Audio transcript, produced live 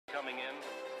coming in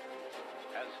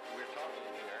as we're talking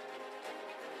here.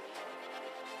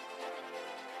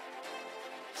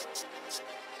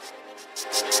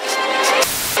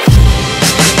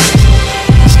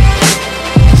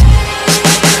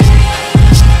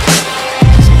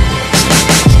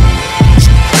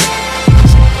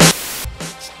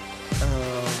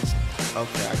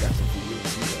 Okay, I got the video.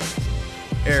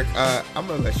 Eric, I'm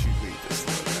gonna let you lead this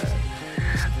one, man.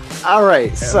 All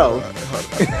right, so hold on,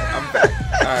 I'm back.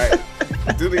 All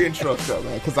right, do the intro show,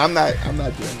 man, because I'm not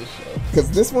doing this show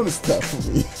because this one is tough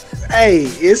for me. Hey,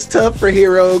 it's tough for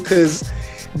Heero because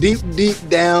deep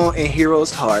down in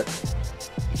Heero's heart,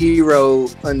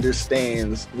 Heero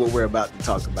understands what we're about to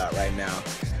talk about right now.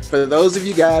 For those of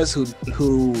you guys who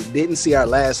didn't see our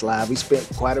last live, we spent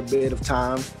quite a bit of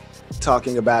time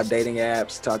talking about dating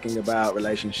apps, talking about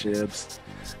relationships,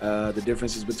 the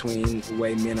differences between the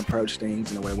way men approach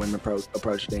things and the way women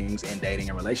approach things in dating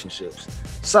and relationships.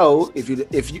 So if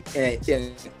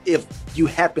you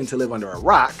happen to live under a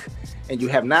rock and you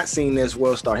have not seen this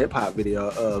world star hip hop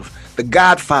video of the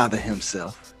Godfather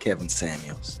himself, Kevin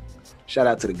Samuels, shout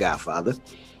out to the Godfather,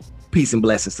 peace and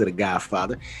blessings to the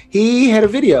Godfather. He had a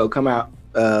video come out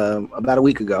about a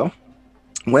week ago,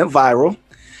 went viral.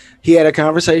 He had a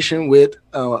conversation with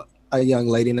a young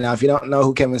lady. Now, if you don't know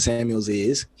who Kevin Samuels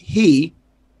is, he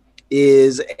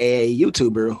is a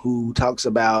YouTuber who talks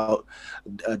about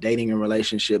dating and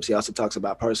relationships. He also talks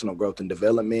about personal growth and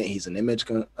development. He's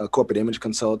a corporate image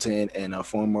consultant and a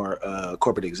former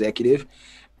corporate executive.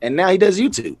 And now he does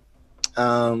YouTube.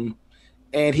 And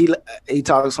he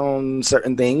talks on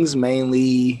certain things.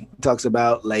 Mainly talks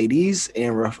about ladies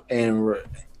and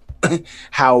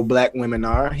how black women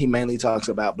are. He mainly talks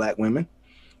about black women.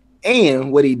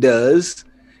 And what he does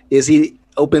is he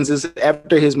opens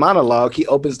after his monologue, he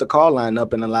opens the call line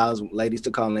up and allows ladies to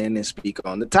call in and speak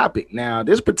on the topic. Now,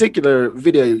 this particular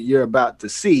video you're about to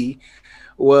see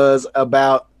was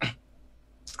about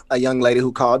a young lady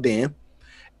who called in,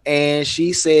 and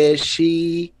she says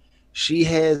she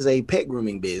has a pet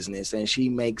grooming business and she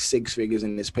makes six figures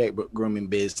in this pet grooming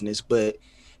business, but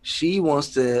she wants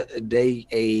to date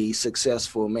a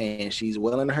successful man. She's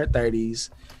well in her 30s.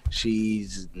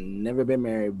 She's never been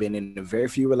married, been in very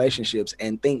few relationships,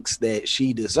 and thinks that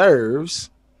she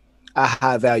deserves a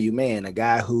high value man, a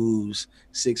guy who's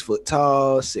 6 foot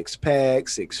tall, six pack,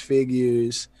 six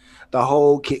figures, the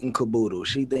whole kit and caboodle.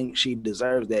 She thinks she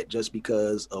deserves that just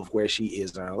because of where she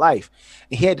is in her life.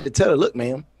 And he had to tell her, look,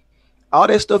 ma'am, all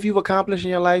that stuff you've accomplished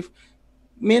in your life,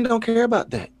 men don't care about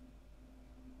that.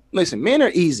 Listen, men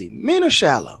are easy. Men are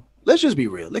shallow. Let's just be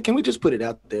real. Can we just put it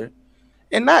out there?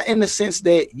 And not in the sense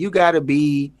that you got to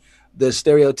be the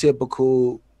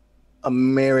stereotypical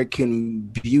American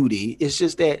beauty. It's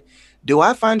just that, do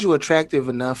I find you attractive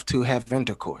enough to have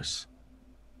intercourse?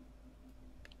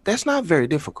 That's not very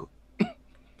difficult.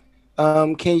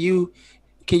 Can you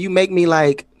make me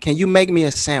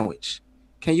a sandwich?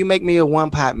 Can you make me a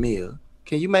one pot meal?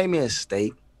 Can you make me a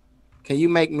steak? Can you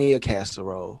make me a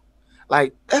casserole?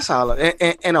 Like, that's all,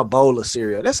 and a bowl of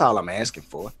cereal. That's all I'm asking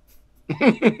for.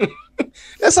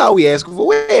 That's all we ask for.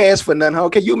 We ain't ask for nothing, huh?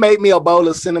 Can you make me a bowl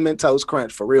of cinnamon toast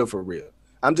crunch for real? For real.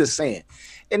 I'm just saying.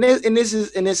 And this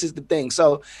is the thing.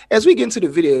 So as we get into the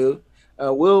video,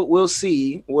 we'll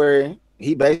see where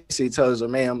he basically tells her,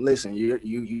 ma'am, listen,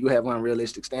 you have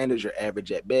unrealistic standards. You're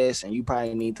average at best, and you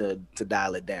probably need to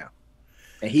dial it down.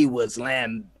 And he was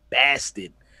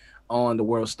lambasted on the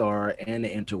World Star and the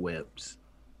interwebs.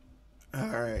 All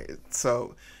right,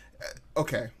 so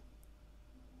okay,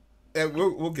 and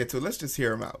we'll get to it. Let's just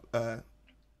hear him out. Let's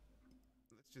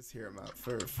just hear him out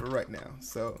for right now.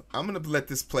 So I'm gonna let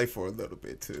this play for a little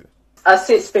bit too. A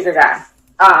six-figure guy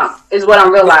is what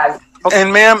I'm realizing.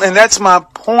 And ma'am, and that's my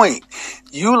point.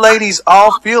 You ladies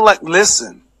all feel like,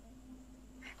 listen,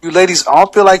 you ladies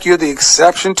all feel like you're the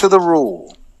exception to the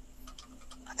rule.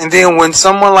 And then when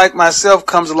someone like myself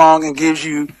comes along and gives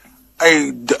you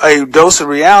a dose of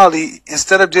reality,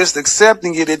 instead of just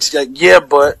accepting it, it's like, yeah,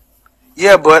 but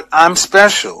I'm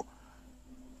special.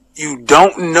 You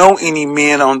don't know any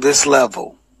men on this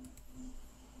level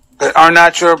that are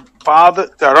not your father,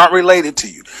 that aren't related to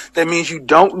you. That means you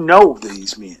don't know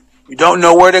these men. You don't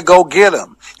know where to go get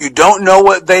them. You don't know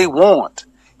what they want.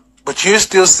 But you're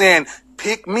still saying,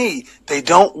 pick me. They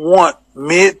don't want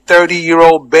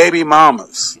mid-30-year-old baby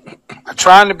mamas. I'm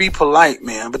trying to be polite,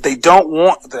 man, but they don't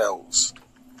want those.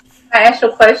 Can I ask you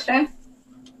a question?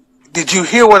 Did you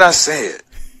hear what I said?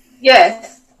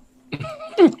 Yes.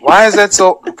 Why is that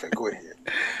so? Okay, go ahead.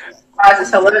 Why is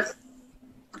it so?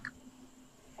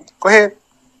 Go ahead.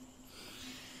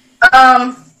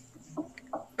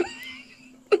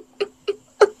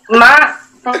 My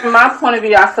from my point of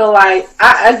view, I feel like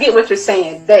I get what you're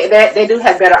saying. They do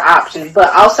have better options,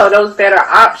 but also those better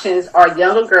options are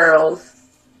younger girls.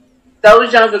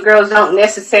 Those younger girls don't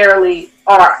necessarily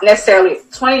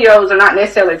 20-year-olds are not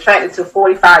necessarily attracted to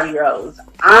 45-year-olds.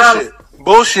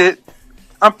 Bullshit.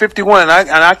 I'm 51 and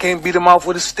I can't beat them off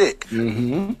with a stick.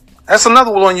 Mm-hmm. That's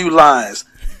another one of you lies.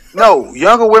 No,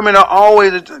 younger women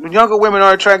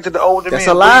are attracted to older men. That's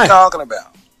a lie. What are you talking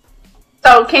about?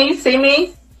 So can you see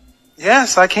me?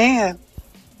 Yes, I can.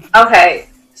 Okay.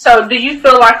 So do you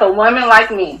feel like a woman like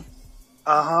me?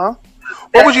 Uh-huh.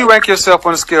 What would you rank yourself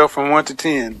on a scale from 1 to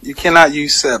 10? You cannot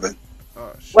use 7.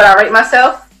 Oh, shit. Would I rate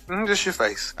myself? Just your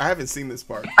face. I haven't seen this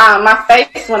part. My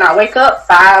face when I wake up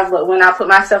 5, but when I put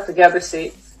myself together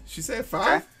 6. She said 5.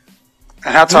 Okay.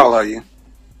 And how tall are you?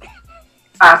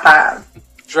 5'5".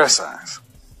 Dress size.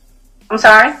 I'm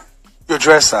sorry? Your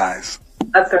dress size.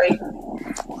 A 3.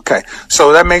 Okay.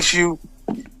 So that makes you,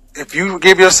 if you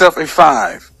give yourself a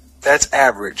 5, that's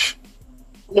average.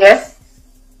 Yes.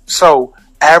 So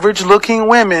average looking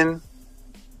women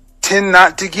tend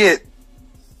not to get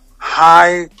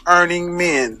high earning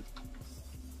men.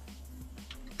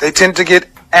 They tend to get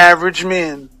average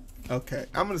men. Okay,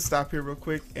 I'm gonna stop here real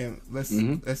quick and let's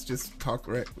just talk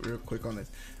real quick on this.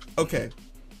 Okay,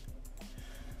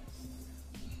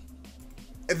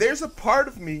 there's a part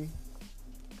of me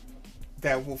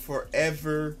that will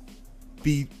forever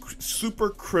be super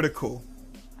critical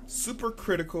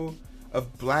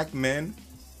of black men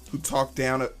who talk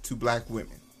down to black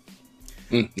women.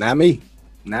 Not me.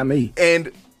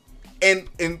 And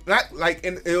not like,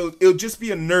 and it'll just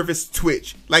be a nervous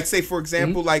twitch. Like, say for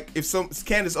example, like if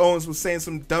Candace Owens was saying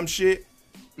some dumb shit,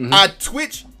 I'd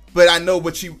twitch, but I know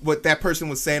what that person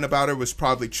was saying about her was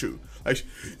probably true. Like,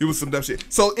 it was some dumb shit.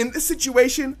 So in this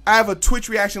situation, I have a twitch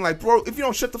reaction like, bro, if you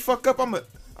don't shut the fuck up, I'm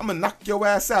gonna knock your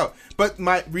ass out. But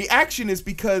my reaction is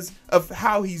because of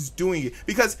how he's doing it.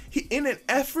 Because he, in an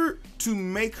effort to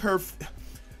make her,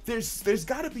 there's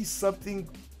got to be something.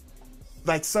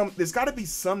 There's got to be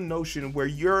some notion where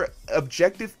your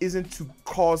objective isn't to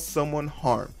cause someone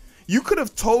harm. You could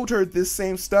have told her this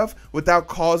same stuff without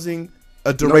causing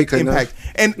a direct impact.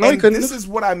 And this is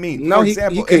what I mean. For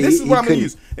example, this is what I'm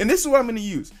going to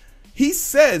use. He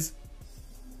says,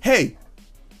 hey,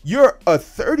 you're a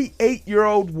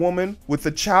 38-year-old woman with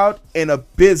a child and a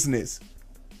business.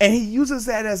 And he uses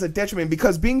that as a detriment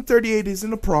because being 38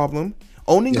 isn't a problem.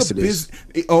 Owning a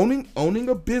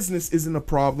business isn't a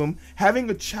problem. Having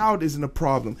a child isn't a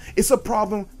problem. It's a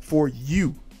problem for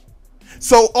you.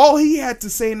 So all he had to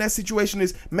say in that situation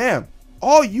is, ma'am,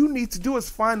 all you need to do is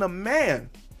find a man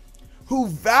who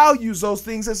values those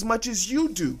things as much as you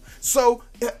do. So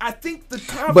I think the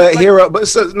conflict. But Heero,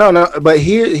 but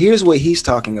here's what he's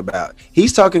talking about.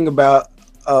 He's talking about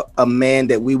a man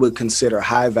that we would consider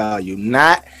high value,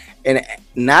 not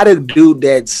a dude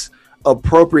that's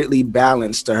appropriately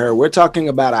balanced to her. We're talking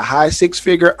about a high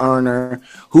 6-figure earner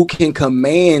who can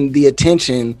command the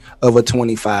attention of a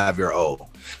 25-year-old.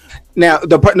 Now,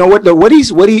 the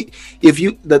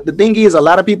thing is, a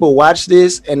lot of people watch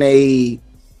this and they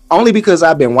only because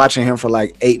I've been watching him for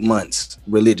like 8 months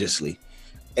religiously,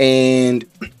 and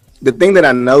the thing that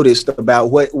I noticed about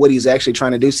what he's actually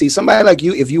trying to do. See, somebody like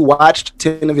you, if you watched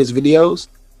 10 of his videos,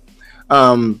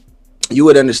 you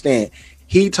would understand.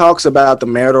 He talks about the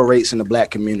marital rates in the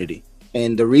black community.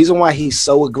 And the reason why he's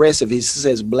so aggressive, he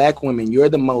says, black women, you're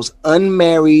the most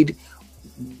unmarried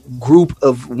group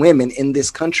of women in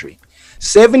this country.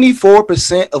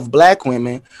 74% of black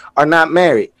women are not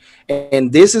married.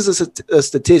 And this is a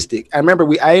statistic. I remember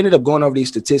I ended up going over these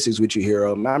statistics with you, Heero.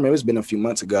 I remember it's been a few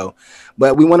months ago,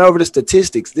 but we went over the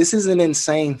statistics. This is an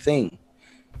insane thing.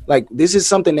 Like, this is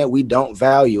something that we don't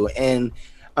value. And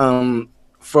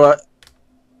for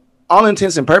all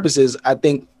intents and purposes, I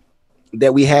think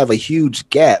that we have a huge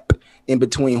gap in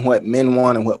between what men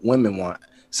want and what women want.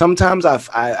 Sometimes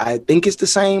I think it's the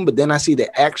same, but then I see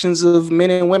the actions of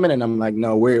men and women, and I'm like,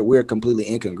 no, we're completely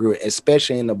incongruent,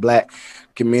 especially in the black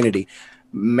community.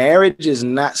 Marriage is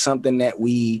not something that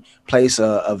we place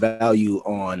a value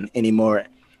on anymore.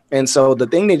 And so the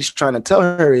thing that he's trying to tell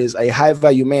her is a high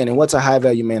value man. And what's a high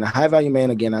value man? A high value man,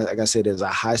 again, like I said, is a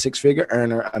high 6-figure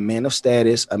earner, a man of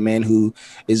status, a man who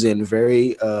is in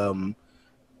very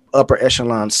upper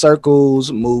echelon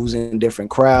circles, moves in different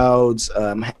crowds,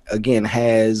 again,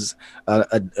 has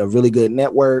a really good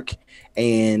network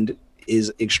and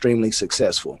is extremely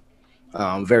successful.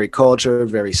 Very cultured,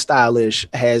 very stylish,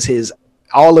 has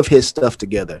all of his stuff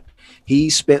together. He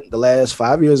spent the last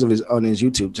 5 years on his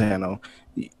YouTube channel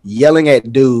yelling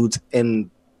at dudes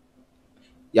and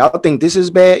Y'all think this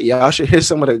is bad? Y'all should hear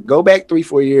some of the, go back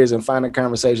 3-4 years and find the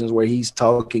conversations where he's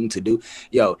talking to do.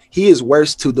 Yo, he is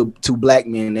worse to black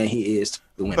men than he is to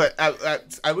women. But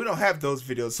we don't have those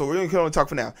videos, so we're gonna talk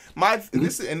for now.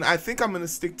 And I think I'm gonna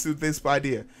stick to this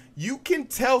idea. You can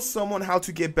tell someone how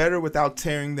to get better without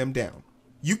tearing them down.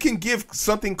 You can give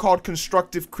something called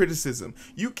constructive criticism.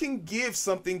 You can give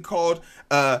something called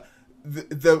the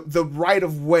right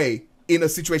of way in a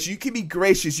situation. You can be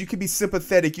gracious. You can be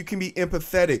sympathetic. You can be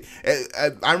empathetic.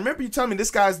 I remember you telling me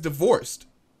this guy's divorced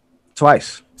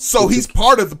twice. So he's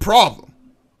part of the problem.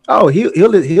 Oh,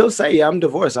 he'll say, I'm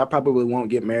divorced. I probably won't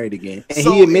get married again. And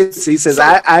so he admits, he says,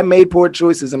 I made poor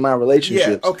choices in my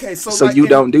relationship. Yeah, okay. So like, you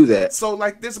don't do that. So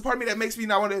like, there's a part of me that makes me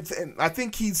not want to. And I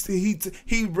think he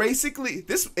basically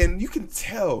this, and you can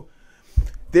tell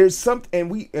there's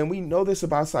something, and we know this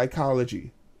about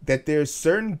psychology, that there's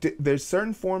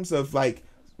certain forms of like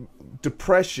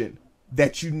depression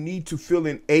that you need to feel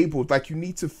enabled. Like you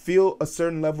need to feel a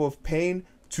certain level of pain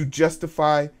to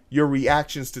justify your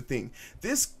reactions to things.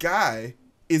 This guy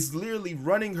is literally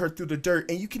running her through the dirt,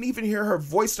 and you can even hear her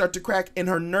voice start to crack in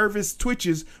her nervous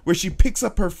twitches where she picks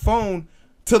up her phone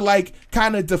to like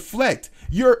kind of deflect.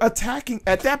 You're attacking.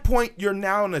 At that point, you're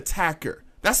now an attacker.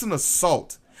 That's an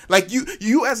assault. Like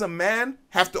you as a man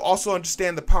have to also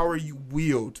understand the power you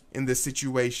wield in this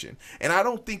situation. And I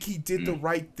don't think he did the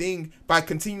right thing by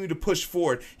continuing to push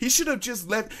forward. He should have just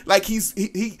left. Like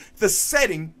the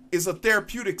setting is a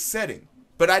therapeutic setting,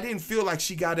 but I didn't feel like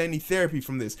she got any therapy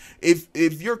from this.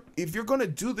 If you're gonna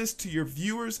do this to your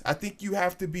viewers, I think you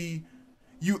have to be,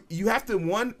 you have to,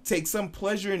 one, take some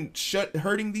pleasure in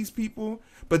hurting these people,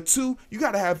 but two, you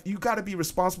gotta be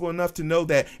responsible enough to know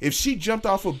that if she jumped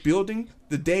off a building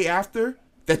the day after,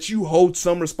 that you hold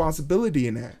some responsibility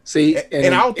in that. See,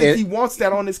 and I don't think he wants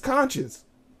that on his conscience.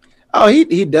 Oh,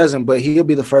 he doesn't, but he'll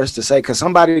be the first to say, because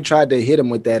somebody tried to hit him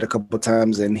with that a couple of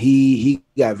times, and he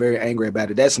got very angry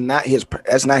about it. That's not his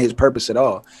purpose at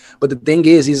all. But the thing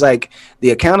is, he's like,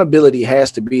 the accountability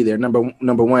has to be there, number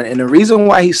one. And the reason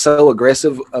why he's so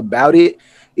aggressive about it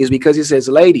is because he says,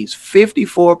 ladies,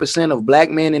 54% of black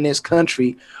men in this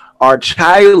country are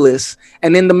childless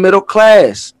and in the middle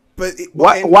class. But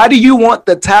why do you want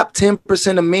the top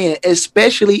 10% of men,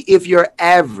 especially if you're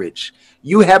average?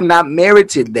 You have not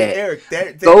merited that. Eric,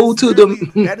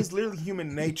 that is literally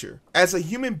human nature. As a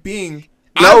human being,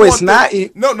 no, it's not.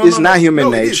 It's not human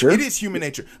nature. It is human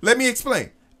nature. Let me explain.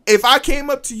 If I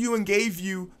came up to you and gave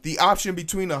you the option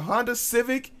between a Honda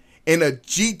Civic and a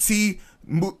GT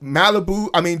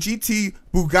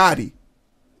Bugatti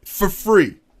for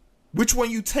free, which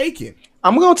one you taking?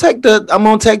 I'm gonna take the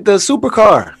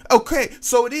supercar. Okay,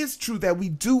 so it is true that we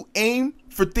do aim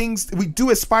for things, we do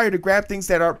aspire to grab things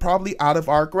that are probably out of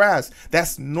our grasp.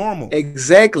 That's normal.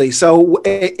 Exactly. So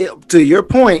to your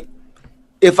point,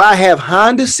 if I have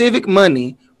Honda Civic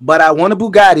money, but I want a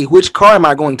Bugatti, which car am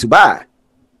I going to buy?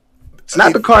 It's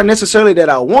not the car necessarily that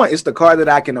I want. It's the car that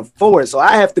I can afford. So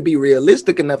I have to be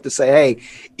realistic enough to say, hey,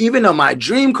 even though my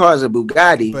dream car is a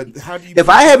Bugatti, but if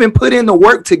I haven't put in the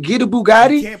work to get a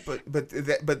Bugatti, you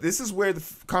can't but this is where the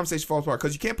conversation falls apart,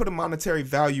 because you can't put a monetary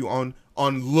value on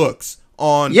looks.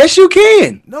 Yes, you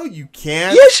can. No, you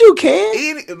can't. Yes, you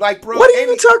can. Bro, what are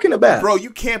you talking about, bro?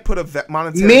 You can't put a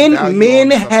monetary value.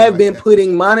 Men have been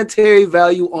putting monetary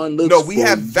value on looks. No, we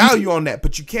have value on that,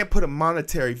 but you can't put a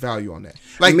monetary value on that.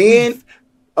 Like men.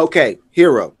 Okay,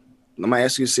 Heero. Let me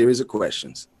ask you a series of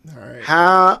questions. All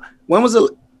right. When was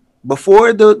it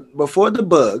before the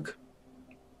bug?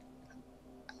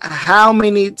 How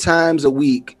many times a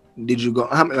week did you go?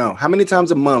 How many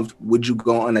times a month would you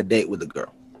go on a date with a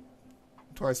girl?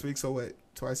 Twice a week. So what?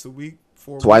 Twice a week?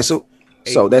 4 Twice weeks?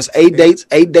 So that's 8 dates.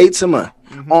 8 dates a month.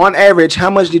 Mm-hmm. On average,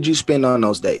 how much did you spend on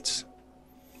those dates,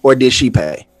 or did she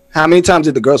pay? How many times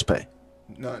did the girls pay?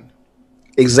 None.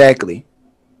 Exactly.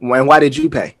 And why did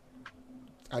you pay?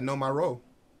 I know my role.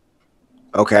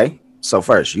 Okay. So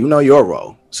first, you know your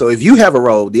role. So if you have a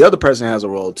role, the other person has a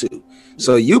role too.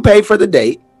 So you pay for the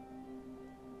date.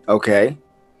 Okay.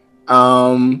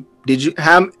 Did you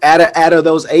out of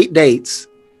those 8 dates,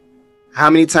 how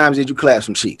many times did you clap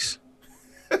some cheeks?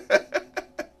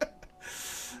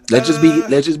 Let's just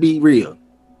be real.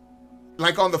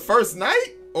 Like on the first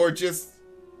night, or just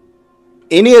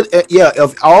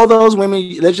of all those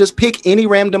women, let's just pick any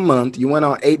random month. You went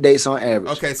on 8 dates on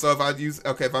average. Okay, so if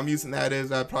I'm using that as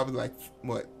probably like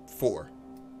what, 4.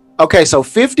 Okay, so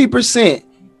 50%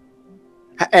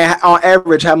 on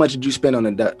average. How much did you spend on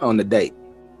the date?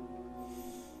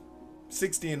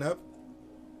 60 and up.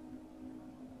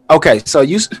 Okay, so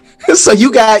you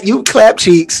clap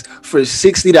cheeks for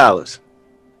 $60.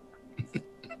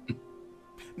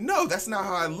 No, that's not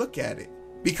how I look at it.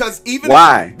 Because even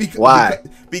Why? If, Why?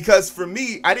 Because for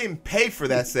me, I didn't pay for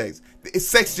that sex.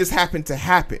 Sex just happened to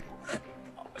happen.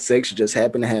 Sex just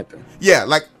happened to happen. Yeah,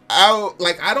 like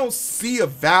I don't see a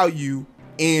value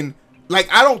in, like,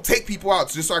 I don't take people out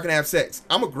just so I can have sex.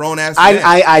 I'm a grown ass man.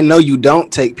 I know you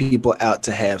don't take people out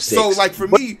to have sex. So like for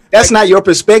me, that's like, not your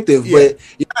perspective. Yeah. But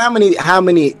you know how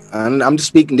many? I'm just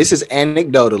speaking. This is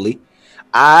anecdotally.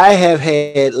 I have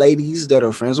had ladies that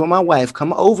are friends with my wife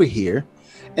come over here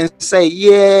and say,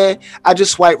 "Yeah, I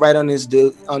just swiped right on this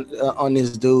dude on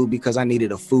this dude because I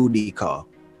needed a foodie call."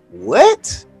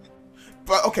 What?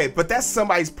 But okay, but that's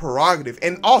somebody's prerogative.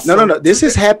 And also, No. This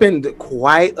has happened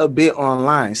quite a bit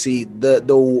online. See, the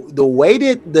way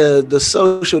that the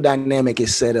social dynamic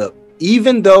is set up,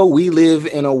 even though we live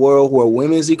in a world where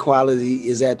women's equality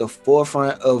is at the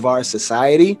forefront of our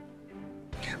society,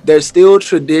 there's still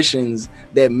traditions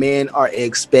that men are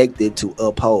expected to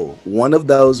uphold. One of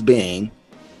those being,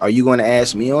 are you going to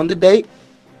ask me on the date?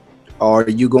 Or are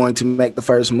you going to make the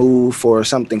first move for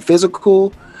something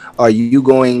physical? Are you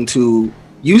going to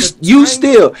you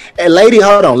still, and lady,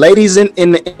 hold on, ladies in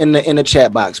the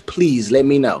chat box, please let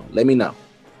me know.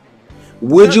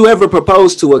 Would you ever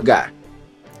propose to a guy?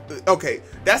 Okay,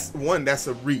 that's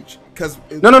a reach. Because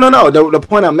no. The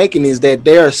point I'm making is that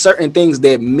there are certain things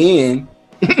that men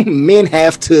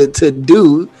have to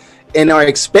do and are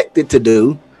expected to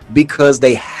do because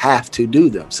they have to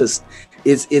do them. So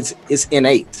it's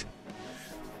innate.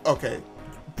 Okay,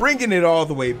 bringing it all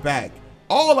the way back.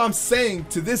 All I'm saying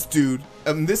to this dude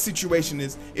in this situation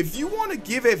is, if you want to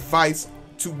give advice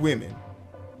to women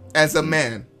as a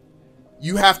man,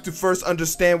 you have to first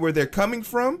understand where they're coming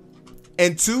from,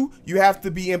 and two, you have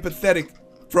to be empathetic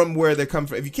from where they're coming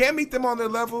from. If you can't meet them on their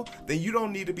level, then you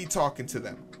don't need to be talking to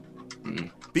them,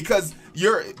 because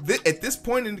you're at this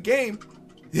point in the game.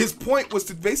 His point was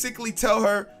to basically tell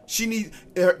her she needs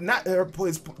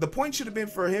the point should have been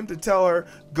for him to tell her,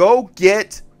 go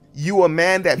get you a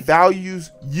man that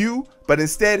values you, but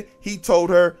instead he told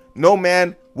her no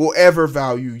man will ever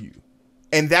value you,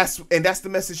 and that's the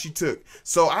message she took.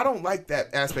 So I don't like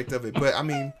that aspect of it, but I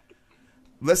mean,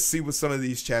 let's see what some of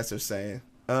these chats are saying.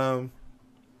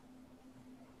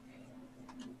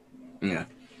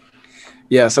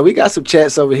 Yeah, so we got some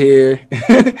chats over here.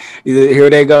 Here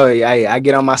they go. I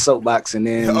get on my soapbox and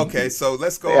then okay, so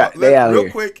let's go real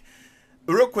quick.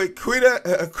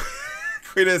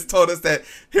 Quita has told us that,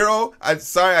 Heero, I'm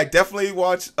sorry, I definitely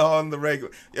watch on the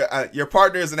regular. Your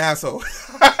partner is an asshole.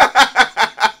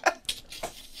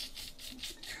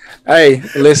 Hey,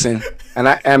 listen, and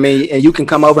I mean, and you can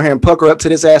come over here and pucker up to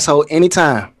this asshole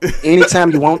anytime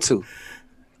you want to.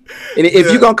 And if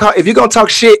you're gonna talk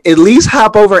shit, at least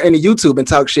hop over into YouTube and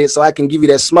talk shit so I can give you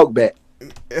that smoke back.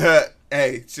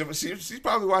 Hey, she's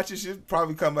probably watching. She'll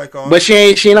probably come back on. But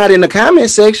she not in the comment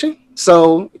section,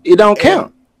 so it don't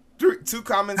count. 2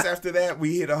 comments after that,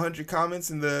 we hit 100 comments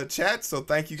in the chat. So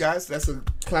thank you guys. That's a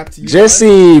clap to you,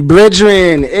 Jesse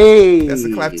Bridgman. Hey, that's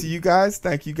a clap to you guys.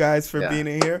 Thank you guys for being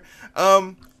in here.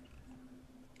 The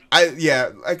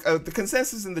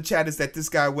consensus in the chat is that this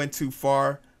guy went too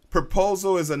far.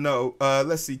 Proposal is a no.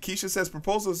 Let's see. Keisha says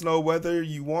proposal is no. Whether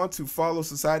you want to follow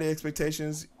society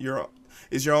expectations,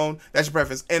 is your own. That's your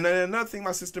preference. And then another thing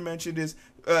my sister mentioned is,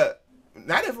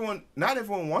 not everyone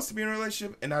wants to be in a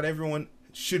relationship, and not everyone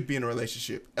should be in a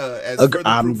relationship.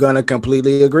 I'm gonna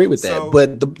completely agree with that. So,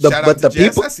 but the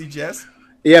people, I see Jess.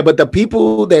 Yeah, but the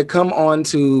people that come on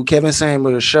to Kevin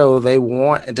Samuel's show, they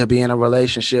want to be in a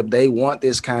relationship. They want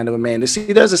this kind of a man.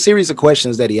 See, there's a series of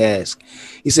questions that he asks.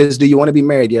 He says, "Do you want to be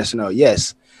married? Yes or no?"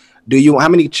 Yes. How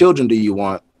many children do you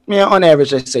want? Yeah, on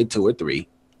average, I say 2 or 3,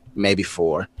 maybe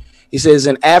 4. He says,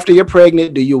 and after you're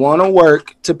pregnant, do you want to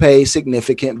work to pay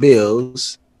significant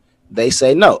bills? They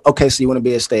say no. Okay, so you want to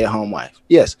be a stay-at-home wife?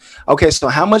 Yes. Okay, so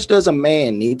how much does a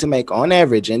man need to make on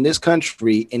average in this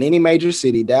country, in any major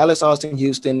city, Dallas, Austin,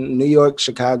 Houston, New York,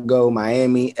 Chicago,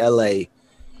 Miami, LA?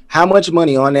 How much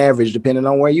money on average, depending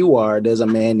on where you are, does a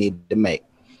man need to make?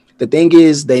 The thing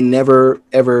is, they never,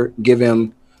 ever give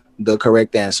him the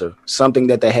correct answer, something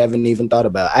that they haven't even thought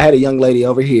about. I had a young lady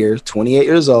over here, 28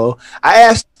 years old. I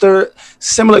asked her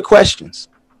similar questions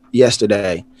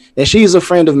yesterday. And she's a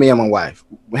friend of me and my wife.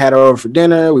 We had her over for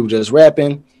dinner. We were just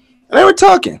rapping. And they were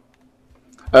talking.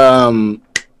 And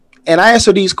I asked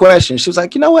her these questions. She was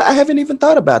like, you know what? I haven't even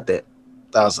thought about that.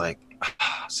 I was like,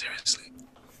 seriously?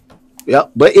 Yeah,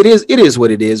 but it is what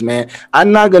it is, man.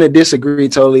 I'm not going to disagree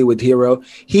totally with Heero.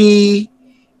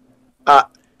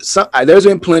 There's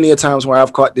been plenty of times where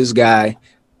I've caught this guy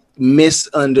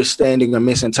misunderstanding or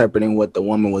misinterpreting what the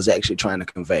woman was actually trying to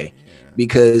convey,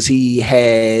 because he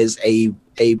has a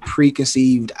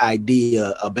preconceived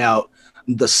idea about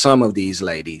the sum of these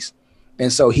ladies.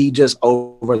 And so he just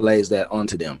overlays that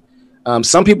onto them.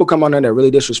 Some people come on there that are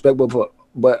really disrespectful,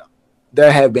 but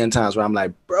there have been times where I'm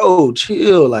like, bro,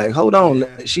 chill, like, hold on.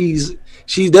 Yeah.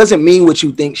 She doesn't mean what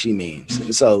you think she means.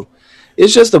 And so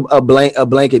it's just a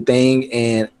blanket thing,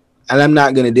 and I'm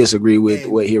not going to disagree with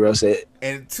what Heero said.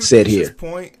 And to said Keisha's here.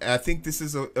 point, I think this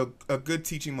is a good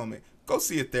teaching moment. Go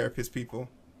see a therapist, people.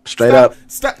 Straight up.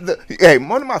 Hey,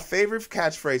 one of my favorite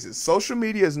catchphrases: social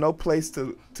media is no place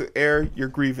to air your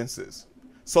grievances.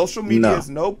 Social media is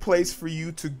no place for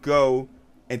you to go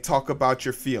and talk about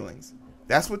your feelings.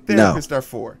 That's what therapists are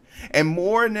for. And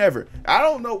more than ever, I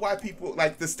don't know why people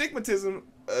like the stigma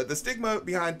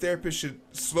behind therapists should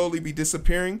slowly be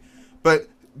disappearing, but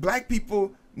black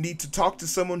people need to talk to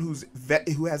someone who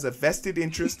has a vested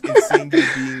interest in seeing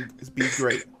you being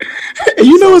great. And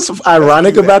you know what's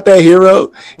ironic about that,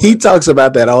 Heero? He talks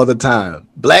about that all the time.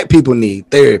 Black people need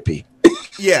therapy.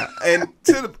 Yeah, and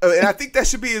I think that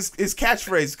should be his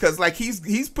catchphrase, because like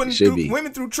he's putting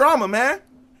women through trauma, man.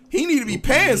 He need to be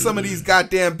paying some of these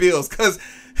goddamn bills, because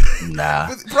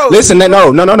bro, listen,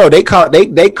 no. They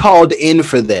called in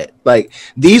for that. Like,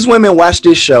 these women watched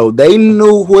this show. They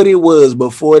knew what it was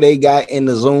before they got in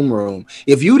the Zoom room.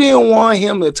 If you didn't want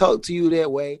him to talk to you that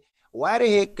way, why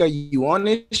the heck are you on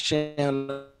this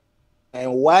channel?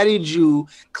 And why did you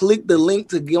click the link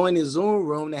to go in the Zoom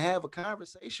room to have a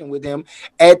conversation with him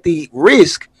at the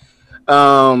risk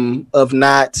of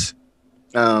not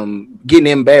getting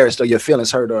embarrassed or your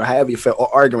feelings hurt or however you felt,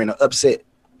 or arguing or upset?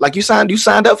 Like, you signed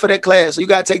up for that class, so you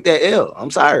gotta take that L.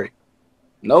 I'm sorry.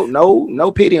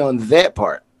 No pity on that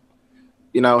part.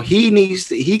 You know, he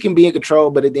can be in control,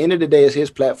 but at the end of the day, it's his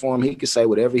platform. He can say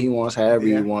whatever he wants, however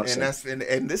he wants.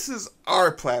 And this is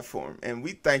our platform, and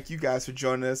we thank you guys for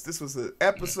joining us. This was an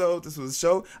episode. This was a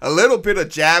show. A little bit of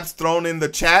jabs thrown in the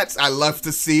chats. I love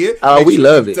to see it. Oh, we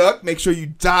love it. Duck. Make sure you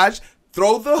dodge.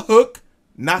 Throw the hook,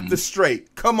 not the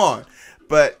straight. Come on.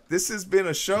 But this has been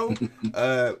a show.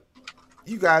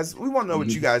 You guys, we want to know what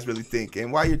you guys really think.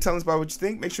 And while you're telling us about what you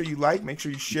think, make sure you like, make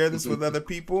sure you share this with other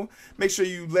people. Make sure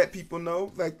you let people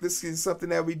know, like, this is something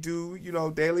that we do, you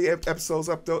know, daily. Episodes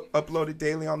uploaded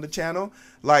daily on the channel.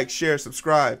 Like, share,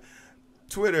 subscribe.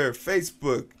 Twitter,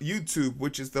 Facebook, YouTube,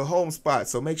 which is the home spot.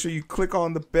 So make sure you click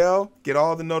on the bell, get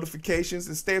all the notifications,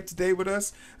 and stay up to date with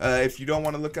us. If you don't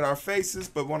want to look at our faces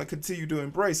but want to continue to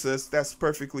embrace us, that's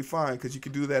perfectly fine, because you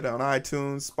can do that on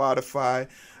iTunes, Spotify,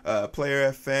 Player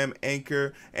FM,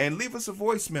 Anchor, and leave us a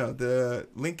voicemail. The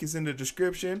link is in the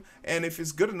description, and if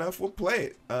it's good enough, we'll play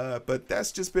it. But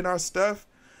that's just been our stuff.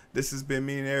 This has been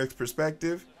me and Eric's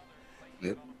perspective.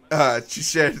 Yep. She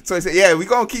shared. So I said, yeah, we're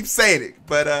going to keep saying it.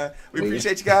 But we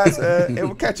appreciate you guys. And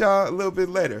we'll catch y'all a little bit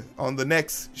later on the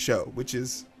next show, which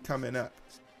is coming up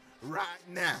right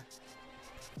now.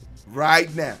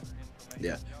 Right now.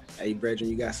 Yeah. Hey, brethren,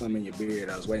 you got something in your beard.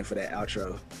 I was waiting for that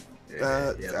outro.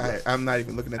 I'm not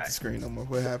even looking at the screen no more.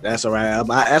 What happened? That's all right.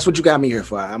 That's what you got me here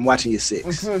for. I'm watching your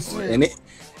six.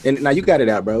 And now you got it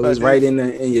out, bro. It was right in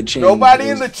your chin. Nobody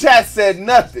in the chat said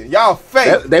nothing. Y'all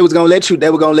fake. They was gonna let you. They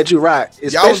were gonna let you rock.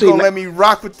 Y'all was gonna let me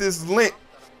rock with this lit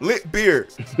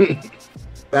beard.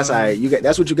 That's all right.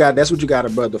 That's what you got. That's what you got a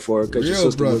brother for. Because your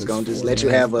sister was gonna just let you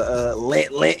have a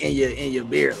lint in your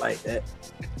beard like that.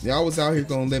 Y'all was out here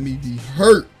gonna let me be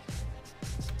hurt.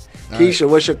 Keisha,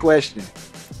 what's your question?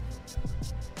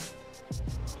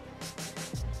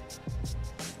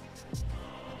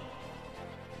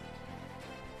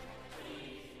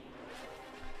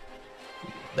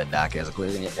 The doc has a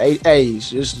question. Hey,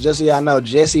 just so y'all know,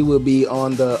 Jesse will be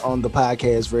on the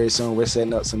podcast very soon. We're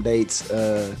setting up some dates.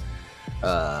 Listen,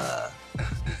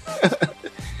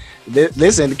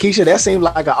 Keisha, that seemed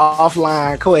like an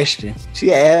offline question.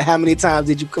 She asked, how many times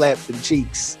did you clap the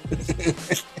cheeks?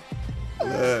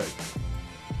 Look,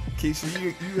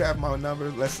 Keisha, you have my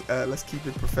number. Let's keep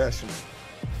it professional.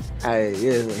 Hey,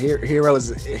 yeah,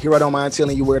 Heero don't mind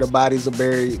telling you where the bodies are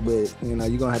buried, but you know,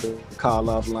 you're gonna have to call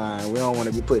offline. We don't want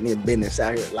to be putting in business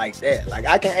out here like that. Like,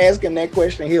 I can ask him that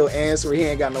question, he'll answer. He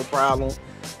ain't got no problem.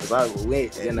 No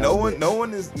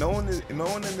one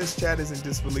in this chat is in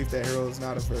disbelief that Heero is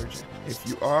not a virgin. If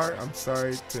you are, I'm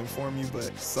sorry to inform you,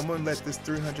 but someone let this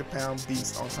 300-pound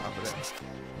beast on top of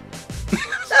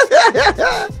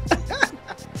that.